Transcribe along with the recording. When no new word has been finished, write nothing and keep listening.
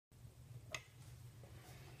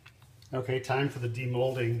Okay, time for the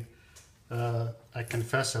demolding. I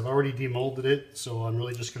confess I've already demolded it, so I'm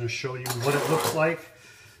really just going to show you what it looks like.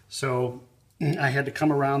 So I had to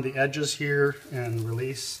come around the edges here and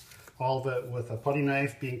release all of it with a putty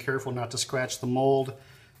knife, being careful not to scratch the mold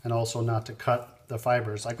and also not to cut the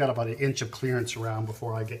fibers. I've got about 1 inch of clearance around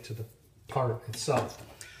before I get to the part itself.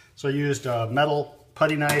 So I used a metal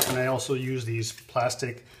putty knife, and I also used these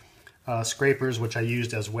plastic scrapers, which I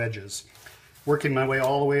used as wedges. Working my way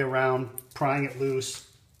all the way around, prying it loose,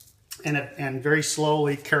 and very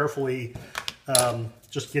slowly, carefully,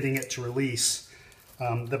 just getting it to release.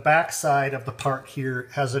 The back side of the part here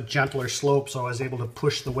has a gentler slope, so I was able to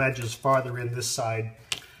push the wedges farther in this side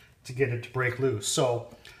to get it to break loose. So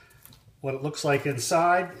what it looks like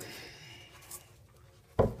inside,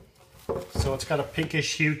 so it's got a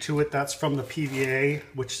pinkish hue to it. That's from the PVA,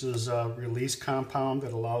 which is a release compound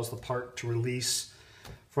that allows the part to release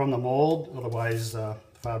from the mold. Otherwise, the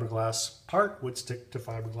fiberglass part would stick to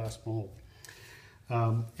fiberglass mold.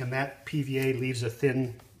 And that PVA leaves a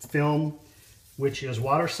thin film, which is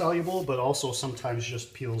water soluble, but also sometimes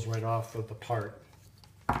just peels right off of the part.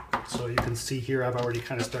 So you can see here, I've already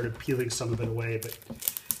kind of started peeling some of it away, but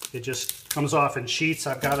it just comes off in sheets.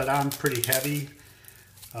 I've got it on pretty heavy,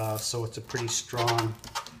 so it's a pretty strong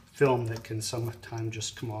film that can sometimes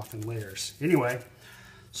just come off in layers. Anyway,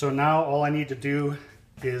 so now all I need to do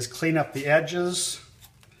is clean up the edges,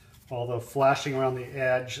 all the flashing around the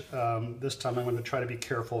edge. This time I'm going to try to be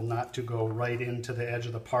careful not to go right into the edge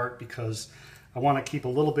of the part, because I want to keep a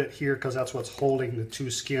little bit here because that's what's holding the two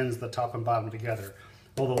skins, the top and bottom, together.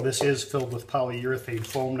 Although this is filled with polyurethane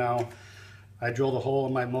foam now. I drilled a hole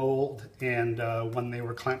in my mold, and when they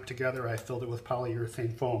were clamped together, I filled it with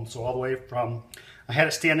polyurethane foam. So all the way from, I had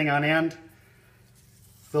it standing on end,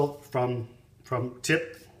 filled from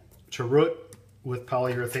tip to root with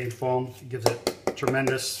polyurethane foam. It gives it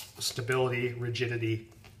tremendous stability, rigidity.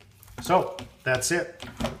 So that's it.